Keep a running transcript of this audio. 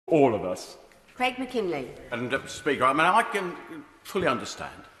all of us. Craig Mackinlay. And, Speaker, I can fully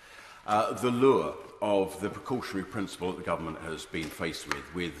understand the lure of the precautionary principle that the government has been faced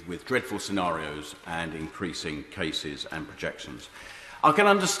with dreadful scenarios and increasing cases and projections. I can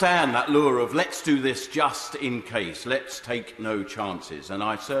understand that lure of let's do this just in case, let's take no chances, and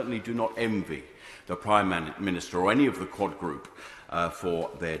I certainly do not envy the Prime Minister or any of the Quad Group for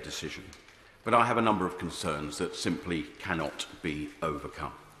their decision. But I have a number of concerns that simply cannot be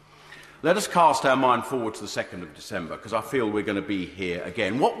overcome. Let us cast our mind forward to the 2nd of December, because I feel we're going to be here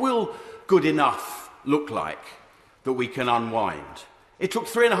again. What will good enough look like that we can unwind? It took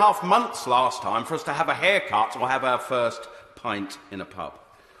 3.5 months last time for us to have a haircut or have our first pint in a pub.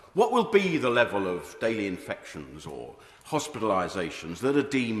 What will be the level of daily infections or hospitalisations that are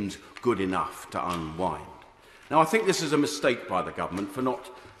deemed good enough to unwind? Now, I think this is a mistake by the government for not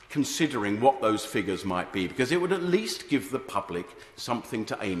considering what those figures might be, because it would at least give the public something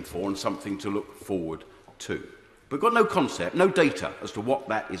to aim for and something to look forward to. But we've got no concept, no data as to what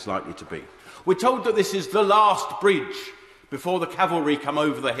that is likely to be. We're told that this is the last bridge before the cavalry come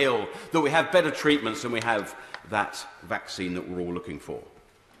over the hill, that we have better treatments and we have that vaccine that we're all looking for.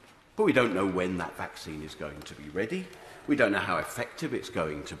 But we don't know when that vaccine is going to be ready. We don't know how effective it's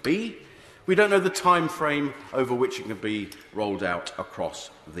going to be. We don't know the time frame over which it can be rolled out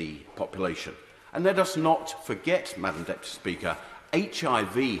across the population. And let us not forget, Madam Deputy Speaker,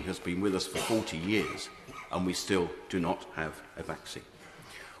 HIV has been with us for 40 years and we still do not have a vaccine.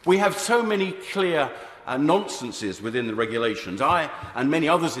 We have so many clear nonsenses within the regulations. I and many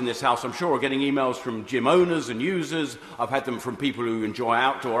others in this House, I'm sure, are getting emails from gym owners and users. I've had them from people who enjoy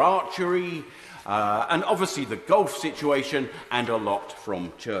outdoor archery, and obviously the golf situation, and a lot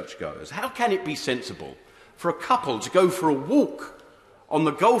from churchgoers. How can it be sensible for a couple to go for a walk on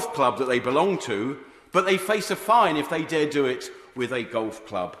the golf club that they belong to, but they face a fine if they dare do it with a golf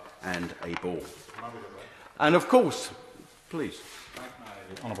club and a ball? And of course, please.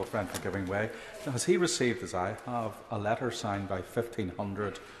 Honourable friend for giving way. Has he received, as I have, a letter signed by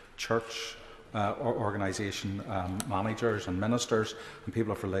 1,500 church organisation managers and ministers and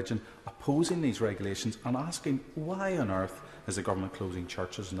people of religion opposing these regulations and asking why on earth is the government closing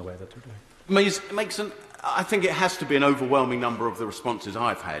churches in the way that they're doing? I think it has to be an overwhelming number of the responses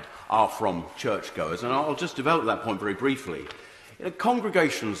I've had are from churchgoers, and I'll just develop that point very briefly.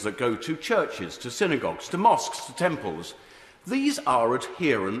 Congregations that go to churches, to synagogues, to mosques, to temples, these are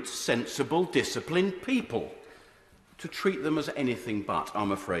adherent, sensible, disciplined people. To treat them as anything but,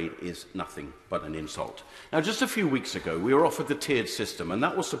 I'm afraid, is nothing but an insult. Now, just a few weeks ago, we were offered the tiered system, and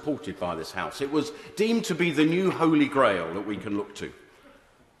that was supported by this House. It was deemed to be the new holy grail that we can look to.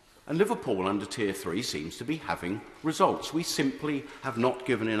 And Liverpool, under Tier 3, seems to be having results. We simply have not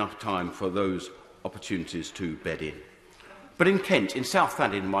given enough time for those opportunities to bed in. But in Kent, in South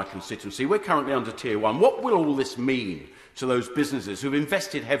London, in my constituency, we're currently under Tier 1. What will all this mean to those businesses who've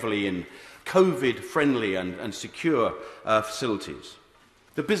invested heavily in COVID-friendly and secure facilities?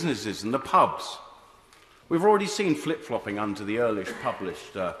 The businesses and the pubs. We've already seen flip-flopping under the earlier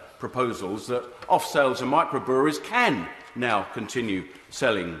published proposals that off-sales and microbreweries can now continue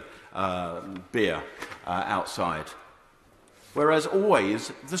selling beer outside. Whereas always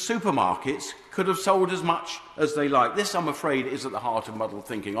the supermarkets could have sold as much as they like. This, I'm afraid, is at the heart of muddled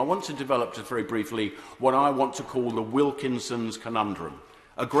thinking. I want to develop, just very briefly, what I want to call the Wilkinson's conundrum,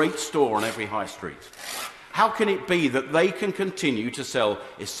 a great store on every high street. How can it be that they can continue to sell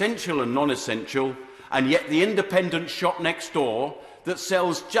essential and non-essential, and yet the independent shop next door that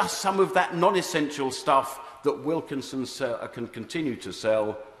sells just some of that non-essential stuff that Wilkinson's can continue to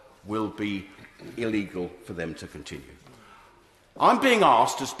sell will be illegal for them to continue? I'm being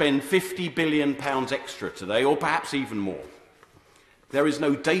asked to spend £50 billion extra today, or perhaps even more. There is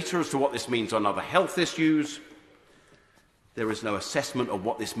no data as to what this means on other health issues. There is no assessment of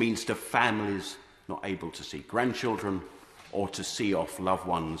what this means to families not able to see grandchildren or to see off loved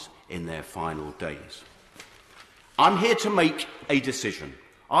ones in their final days. I'm here to make a decision.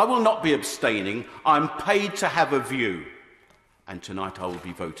 I will not be abstaining. I'm paid to have a view. And tonight I will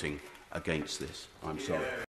be voting against this. I'm sorry.